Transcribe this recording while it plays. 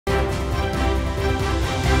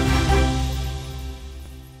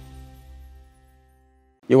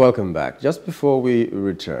You're welcome back. Just before we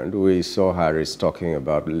returned, we saw Harris talking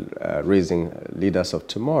about raising leaders of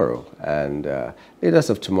tomorrow. And leaders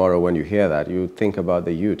of tomorrow, when you hear that, you think about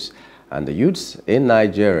the youths. And the youths in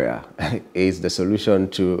Nigeria, is the solution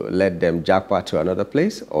to let them jackpot to another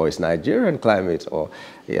place? Or is Nigerian climate or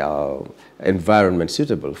environment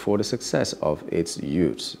suitable for the success of its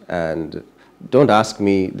youths? And don't ask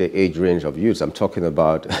me the age range of youths. I'm talking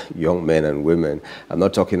about young men and women. I'm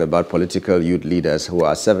not talking about political youth leaders who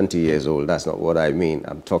are 70 years old. That's not what I mean.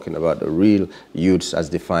 I'm talking about the real youths as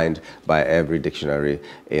defined by every dictionary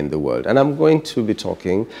in the world. And I'm going to be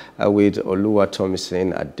talking with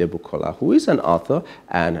Oluwatomisin Adebukola, who is an author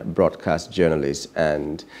and broadcast journalist.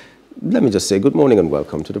 And let me just say good morning and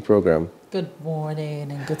welcome to the program. Good morning,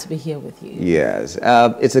 and good to be here with you. Yes,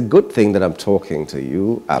 it's a good thing that I'm talking to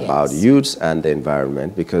you about youths and the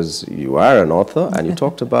environment, because you are an author and you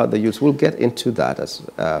talked about the youths. We'll get into that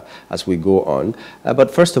as we go on. But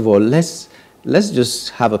first of all, let's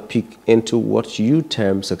just have a peek into what you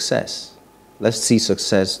term success. Let's see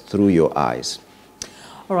success through your eyes.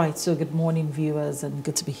 All right, so good morning, viewers, and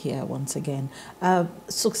good to be here once again.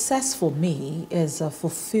 Success for me is a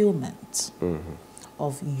fulfillment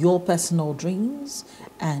of your personal dreams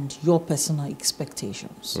and your personal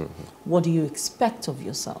expectations. What do you expect of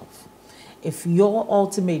yourself? If your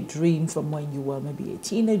ultimate dream from when you were maybe a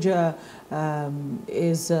teenager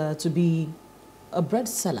is to be a bread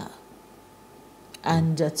seller,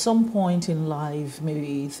 and at some point in life,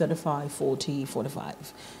 maybe 35, 40,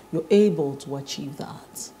 45, you're able to achieve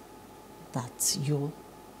that, that's your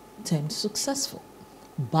term successful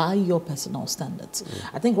by your personal standards.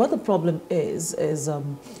 I think what the problem is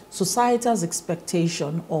society's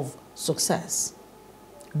expectation of success,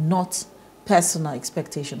 not personal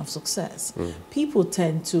expectation of success. People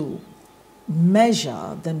tend to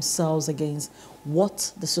measure themselves against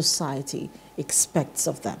what the society expects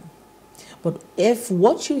of them. But if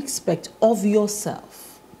what you expect of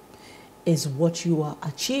yourself is what you are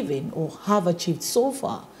achieving or have achieved so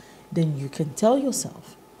far, then you can tell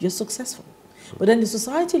yourself you're successful. But then the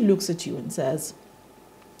society looks at you and says,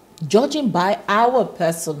 judging by our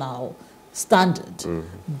personal standard,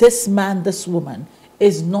 this man, this woman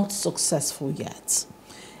is not successful yet.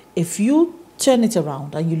 If you turn it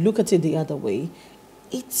around and you look at it the other way,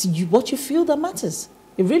 it's what you feel that matters.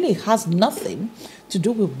 It really has nothing to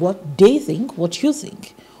do with what they think, what you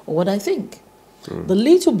think, or what I think. The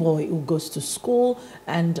little boy who goes to school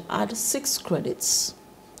and adds 6 credits,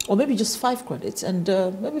 or maybe just 5 credits, and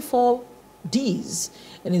maybe 4 D's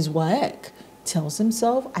in his WAEC, tells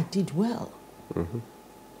himself, I did well,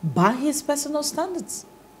 by his personal standards.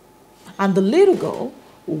 And the little girl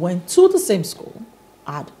who went to the same school,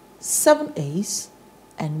 had 7 A's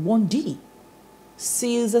and 1 D,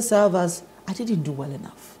 sees herself as, I didn't do well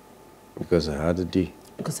enough. Because I had a D.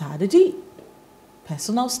 Because I had a D.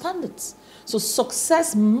 Personal standards. So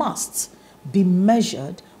success must be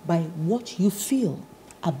measured by what you feel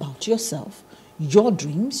about yourself, your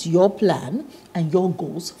dreams, your plan, and your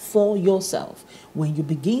goals for yourself. When you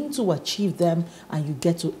begin to achieve them and you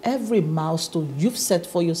get to every milestone you've set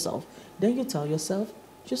for yourself, then you tell yourself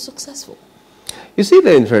you're successful. You see,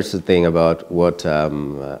 the interesting thing about what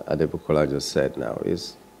Adebukola just said now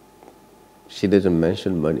is she didn't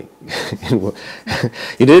mention money.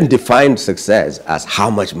 You didn't define success as how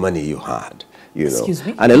much money you had. You know. Excuse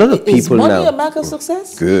me? And a lot of people is money now, a mark of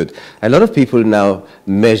success? Good. A lot of people now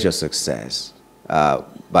measure success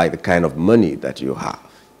by the kind of money that you have,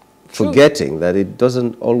 forgetting that it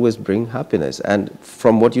doesn't always bring happiness. And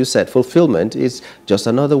from what you said, fulfillment is just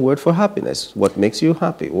another word for happiness. What makes you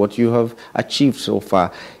happy, what you have achieved so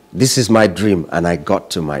far. This is my dream, and I got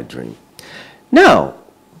to my dream. Now,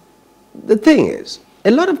 the thing is,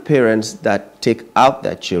 a lot of parents that take out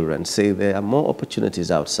their children say there are more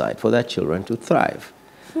opportunities outside for their children to thrive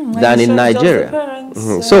than in Nigeria.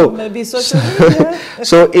 Maybe social media.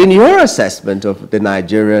 So in your assessment of the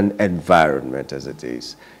Nigerian environment as it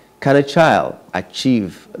is, can a child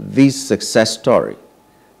achieve this success story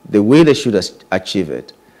the way they should achieve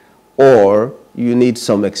it, or you need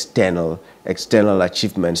some external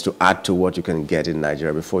achievements to add to what you can get in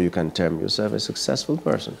Nigeria before you can term yourself a successful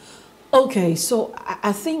person? Okay, so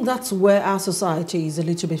I think that's where our society is a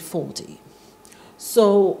little bit faulty.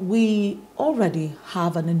 So we already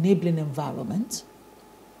have an enabling environment.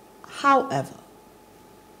 However,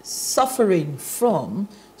 suffering from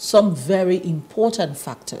some very important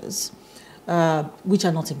factors which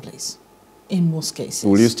are not in place. in most cases.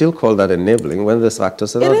 Will you still call that enabling when these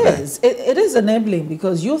factors are not there? It is enabling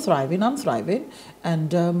because you're thriving, I'm thriving,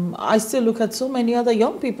 and I still look at so many other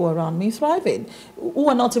young people around me thriving who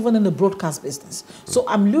are not even in the broadcast business. So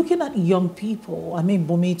I'm looking at young people. I mean,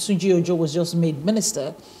 Bumi Tunji Ojo was just made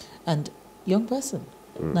minister, and young person,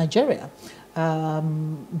 Nigeria,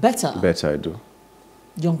 better. Better, I do.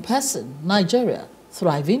 Young person, Nigeria,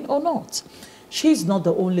 thriving or not. She's not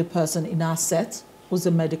the only person in our set who's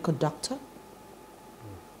a medical doctor.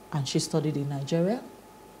 And she studied in Nigeria,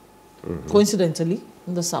 coincidentally,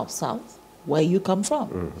 in the South, where you come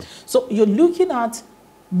from. So you're looking at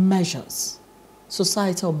measures,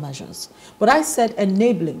 societal measures. But I said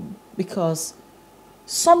enabling because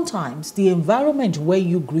sometimes the environment where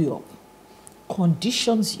you grew up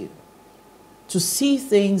conditions you to see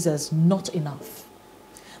things as not enough.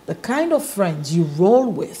 The kind of friends you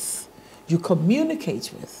roll with, you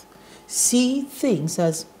communicate with, see things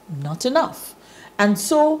as not enough. And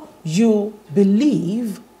so you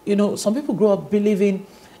believe, you know, some people grow up believing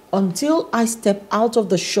until I step out of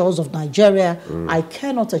the shores of Nigeria, I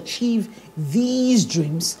cannot achieve these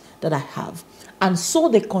dreams that I have. And so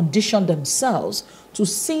they condition themselves to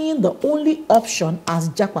seeing the only option as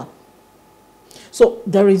Japa. So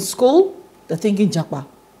they're in school, they're thinking Japa.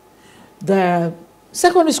 They're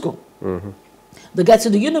secondary school. They get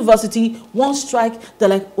to the university, one strike, they're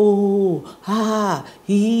like, oh,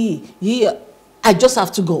 I just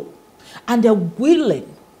have to go. And they're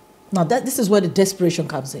willing, now this is where the desperation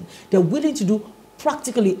comes in. They're willing to do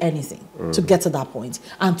practically anything to get to that point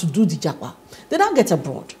and to do the Japa. They now get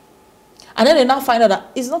abroad. And then they now find out that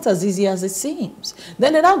it's not as easy as it seems.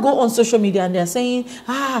 Then they now go on social media and they're saying,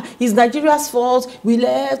 it's Nigeria's fault, we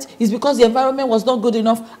left, it's because the environment was not good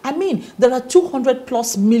enough. I mean, there are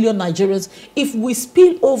 200+ million Nigerians. If we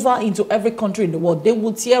spill over into every country in the world, they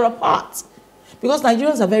will tear apart. Because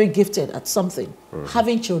Nigerians are very gifted at something,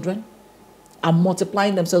 having children and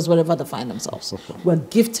multiplying themselves wherever they find themselves. We're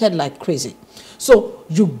gifted like crazy. So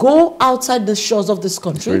you go outside the shores of this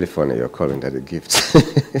country. It's really funny you're calling that a gift.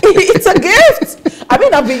 It's a gift. I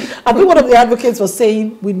mean, I've been one of the advocates for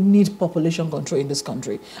saying we need population control in this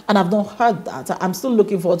country. And I've not heard that. I'm still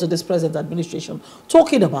looking forward to this present administration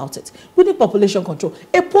talking about it. We need population control.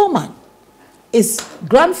 A poor man, his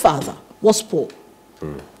grandfather was poor.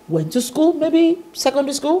 Went to school, maybe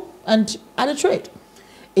secondary school, and had a trade.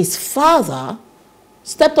 His father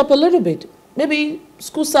stepped up a little bit, maybe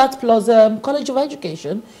school start plus College of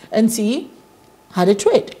Education, and he had a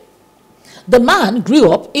trade. The man grew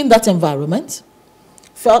up in that environment,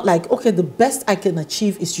 felt like, okay, the best I can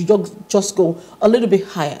achieve is to just go a little bit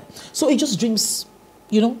higher. So he just dreams,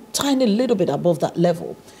 you know, tiny little bit above that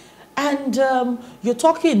level. And you're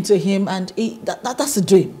talking to him, and that's a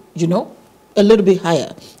dream, you know, a little bit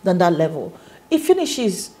higher than that level. He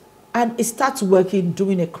finishes and he starts working,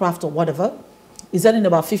 doing a craft or whatever. He's earning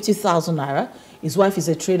about 50,000 naira. His wife is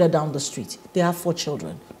a trader down the street. They have 4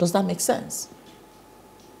 children. Does that make sense?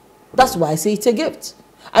 That's why I say it's a gift.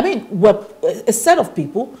 I mean, we're a set of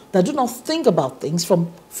people that do not think about things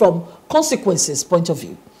from consequences point of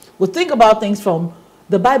view. We think about things from,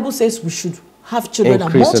 the Bible says we should have children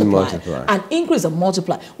and multiply. And increase and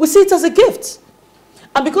multiply. We see it as a gift.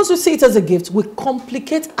 And because we see it as a gift, we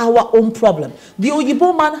complicate our own problem. The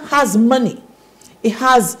Oyibo man has money. He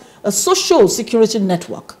has a social security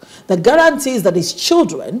network that guarantees that his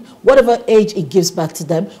children, whatever age he gives back to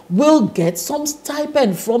them, will get some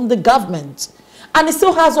stipend from the government. And he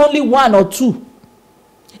still has only 1 or 2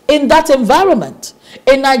 in that environment.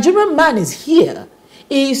 A Nigerian man is here.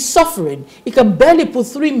 He is suffering. He can barely put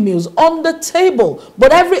 3 meals on the table.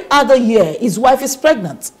 But every other year, his wife is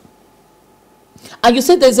pregnant. And you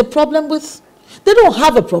say there's a problem with... They don't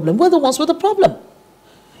have a problem. We're the ones with the problem.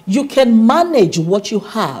 You can manage what you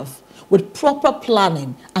have with proper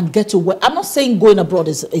planning and get to where... I'm not saying going abroad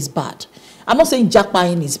is bad. I'm not saying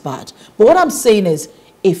jackpotting is bad. But what I'm saying is,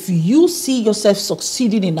 if you see yourself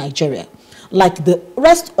succeeding in Nigeria, like the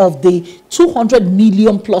rest of the 200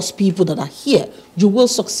 million plus people that are here, you will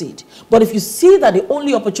succeed. But if you see that the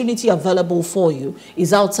only opportunity available for you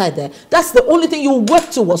is outside there, that's the only thing you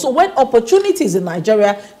work towards. So when opportunities in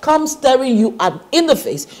Nigeria come staring you in the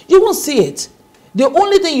face, you won't see it. The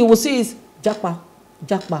only thing you will see is Jakpa,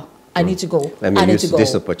 I need to go. Let me use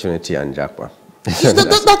this opportunity and Jakpa. That's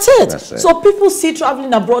it. That's it. So people see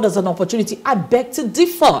traveling abroad as an opportunity. I beg to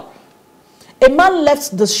differ. A man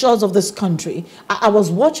left the shores of this country. I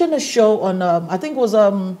was watching a show on, I think it was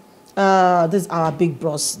this our big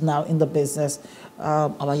bros now in the business,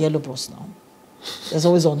 our yellow bros now. There's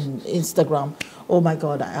always on Instagram. Oh my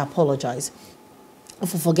God, I apologize.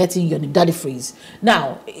 for forgetting your name, Daddy Freeze.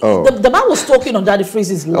 Now, Oh. the man was talking on Daddy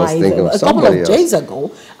Freeze's live a couple of days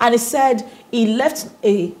ago, and he said he left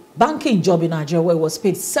a banking job in Nigeria where he was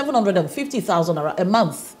paid 750,000 a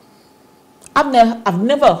month. I've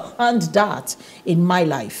never earned that in my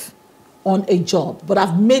life on a job, but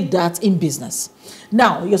I've made that in business.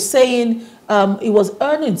 Now, you're saying he was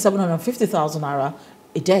earning 750,000 naira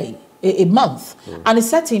a day, a month. And he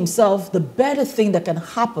said to himself, the better thing that can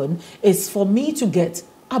happen is for me to get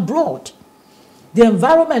abroad. The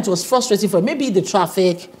environment was frustrating for him. Maybe the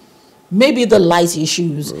traffic, maybe the light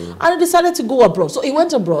issues. And he decided to go abroad. So he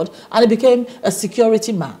went abroad and he became a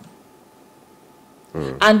security man.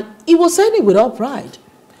 And he was saying it without pride.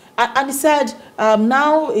 And he said,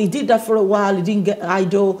 now he did that for a while, he didn't get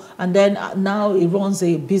idle, and then now he runs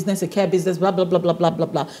a business, a care business, blah, blah, blah, blah, blah, blah,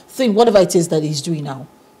 blah, thing, whatever it is that he's doing now.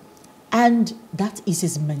 And that is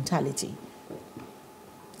his mentality.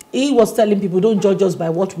 He was telling people, don't judge us by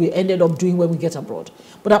what we ended up doing when we get abroad.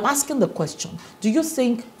 But I'm asking the question, do you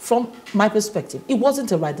think, from my perspective, it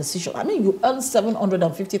wasn't a right decision? I mean, you earn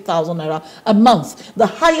 750,000 naira a month. The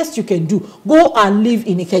highest you can do, go and live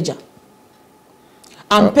in Ikeja.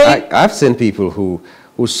 And pay. I've seen people who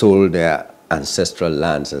sold their ancestral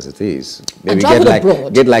lands as it is. Maybe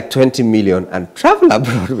get like 20 million and travel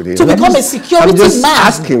abroad with it. To become a security man. I'm just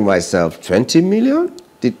asking myself, 20 million?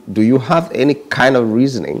 Do you have any kind of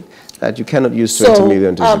reasoning that you cannot use 20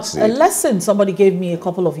 million to succeed? A lesson somebody gave me a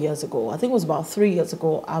couple of years ago, I think it was about 3 years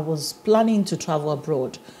ago, I was planning to travel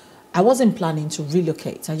abroad. I wasn't planning to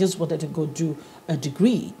relocate. I just wanted to go do a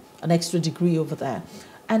degree, an extra degree over there.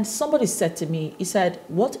 And somebody said to me, he said,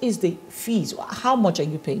 what is the fees? How much are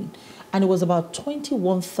you paying? And it was about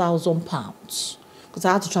 £21,000 because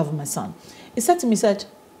I had to travel with my son. He said to me, he said,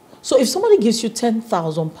 so if somebody gives you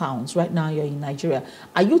 £10,000 right now, you're in Nigeria,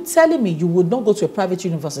 are you telling me you would not go to a private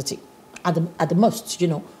university at the most, you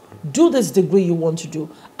know, do this degree you want to do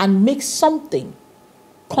and make something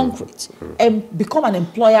concrete and become an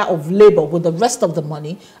employer of labor with the rest of the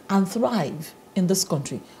money and thrive in this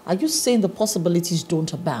country? Are you saying the possibilities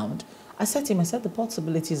don't abound? I said to him, I said, the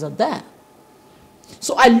possibilities are there.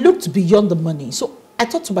 So I looked beyond the money. So I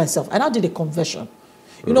thought to myself, and I did a conversion.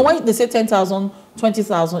 You know, when they say 10,000,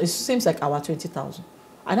 20,000, it seems like our 20,000.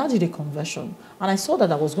 I now did a conversion, and I saw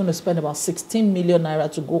that I was going to spend about 16 million naira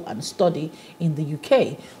to go and study in the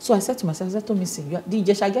UK. So I said to myself, Oluwatomisin,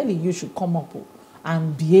 DJ Shageli, you should come up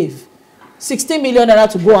and behave. 16 million naira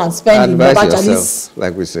to go and spend in yourself,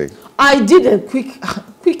 like we say. I did a quick.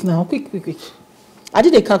 I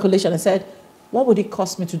did a calculation. I said, what would it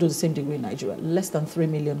cost me to do the same degree in Nigeria? Less than 3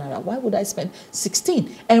 million naira. Why would I spend 16?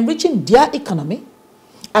 Enriching their economy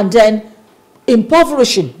and then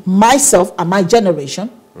impoverishing myself and my generation.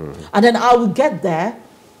 And then I will get there,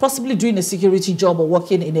 possibly doing a security job or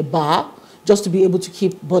working in a bar just to be able to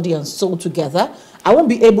keep body and soul together. I won't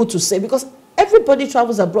be able to say, because everybody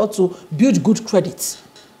travels abroad to build good credit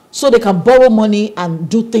so they can borrow money and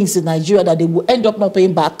do things in Nigeria that they will end up not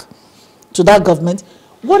paying back to that government.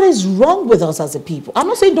 What is wrong with us as a people? I'm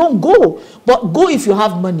not saying don't go, but go if you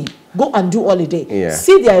have money. Go and do holiday. Yeah.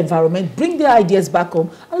 See their environment, bring their ideas back home,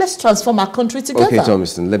 and let's transform our country together. Okay,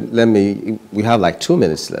 Tomisin, we have like 2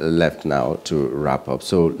 minutes left now to wrap up.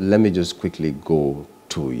 So let me just quickly go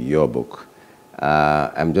to your book.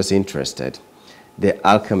 I'm just interested. The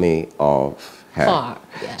Alchemy of Hair.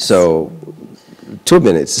 Yes. So 2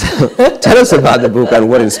 minutes. Tell us about the book and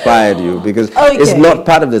what inspired you, because it's not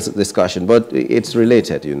part of this discussion, but it's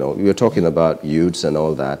related. You know, you're talking about youths and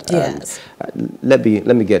all that. Yes. And, let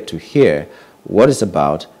me get to hear what it's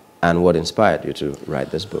about and what inspired you to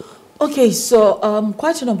write this book. Okay, so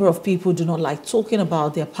quite a number of people do not like talking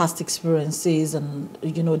about their past experiences and,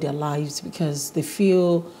 you know, their lives because they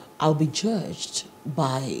feel I'll be judged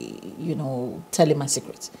by, you know, telling my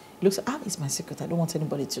secrets. It looks like, it's my secret. I don't want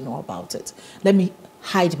anybody to know about it. Let me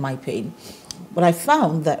hide my pain. But I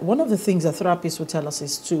found that one of the things that therapists would tell us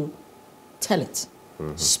is to tell it,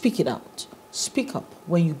 speak it out, speak up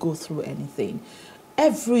when you go through anything.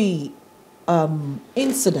 Every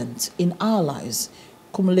incident in our lives,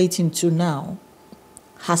 accumulating to now,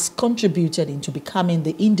 has contributed into becoming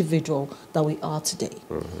the individual that we are today.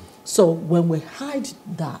 So when we hide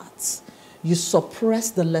that, you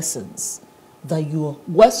suppress the lessons that you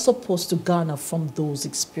were supposed to garner from those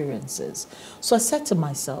experiences. So I said to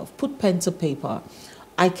myself, put pen to paper.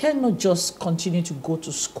 I cannot just continue to go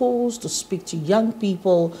to schools to speak to young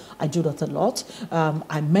people. I do that a lot.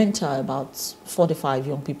 I mentor about 45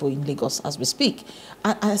 young people in Lagos as we speak.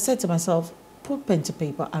 And I said to myself, put pen to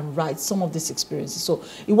paper and write some of these experiences. So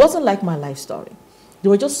it wasn't like my life story.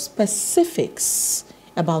 There were just specifics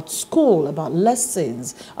about school, about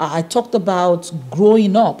lessons. I talked about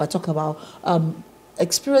growing up. I talked about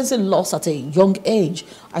experiencing loss at a young age.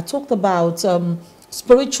 I talked about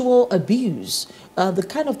spiritual abuse, the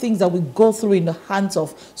kind of things that we go through in the hands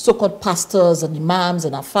of so-called pastors and imams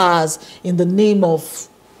and afars in the name of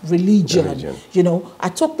religion. You know, I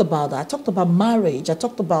talked about that. I talked about marriage. I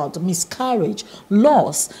talked about miscarriage,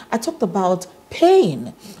 loss. I talked about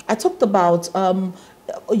pain. I talked about,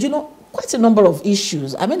 you know, quite a number of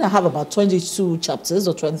issues. I mean, I have about 22 chapters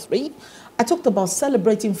or 23. I talked about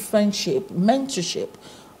celebrating friendship, mentorship.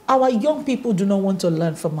 Our young people do not want to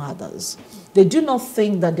learn from others. They do not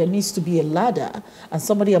think that there needs to be a ladder and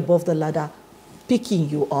somebody above the ladder picking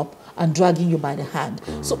you up and dragging you by the hand.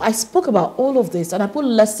 So I spoke about all of this, and I put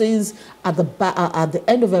lessons at the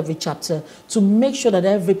end of every chapter to make sure that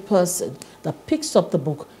every person that picks up the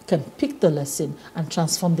book can pick the lesson and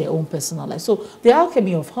transform their own personal life. So the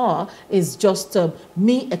alchemy of her is just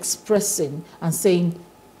me expressing and saying,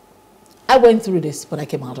 I went through this, but I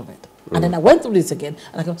came out of it. And then I went through this again.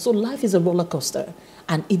 And I go, so life is a roller coaster.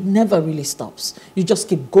 And it never really stops. You just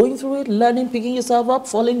keep going through it, learning, picking yourself up,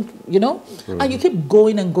 falling, you know. And you keep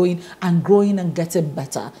going and going and growing and getting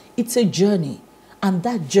better. It's a journey. And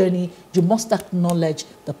that journey, you must acknowledge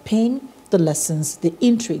the pain, the lessons, the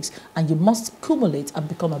intrigues, and you must accumulate and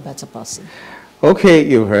become a better person. Okay,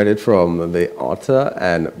 you've heard it from the author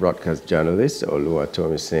and broadcast journalist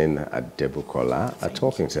Oluwatomisin Adebukola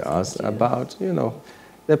talking to us about, you know,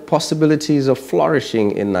 the possibilities of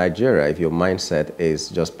flourishing in Nigeria if your mindset is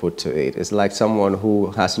just put to it. It's like someone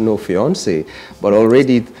who has no fiancé, but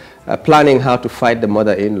already planning how to fight the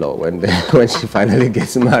mother-in-law when she finally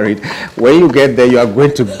gets married. When you get there, you are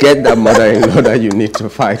going to get that mother-in-law that you need to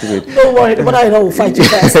fight with. Don't worry, the mother-in-law will fight you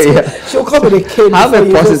first. Yeah. She'll come with a cane. Have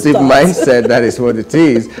a positive mindset, that is what it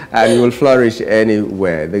is, and you will flourish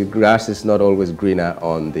anywhere. The grass is not always greener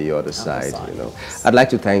on the other side, you know. I'd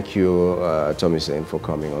like to thank you, Tomisin, for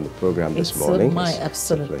coming on the program this morning. It's my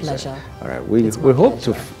absolute pleasure. All right, we hope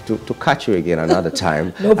to catch you again another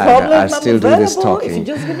time. No problem, and still do this talking. If you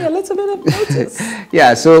just give me a little bit of notice.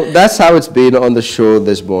 Yeah, so that's how it's been on the show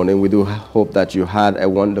this morning. We do hope that you had a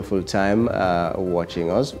wonderful time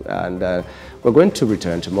watching us, and we're going to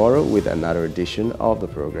return tomorrow with another edition of the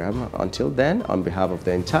program. Until then, on behalf of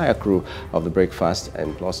the entire crew of the Breakfast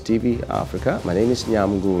and Plus TV Africa, my name is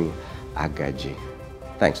Nyamgul Agaji.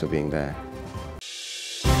 Thanks for being there.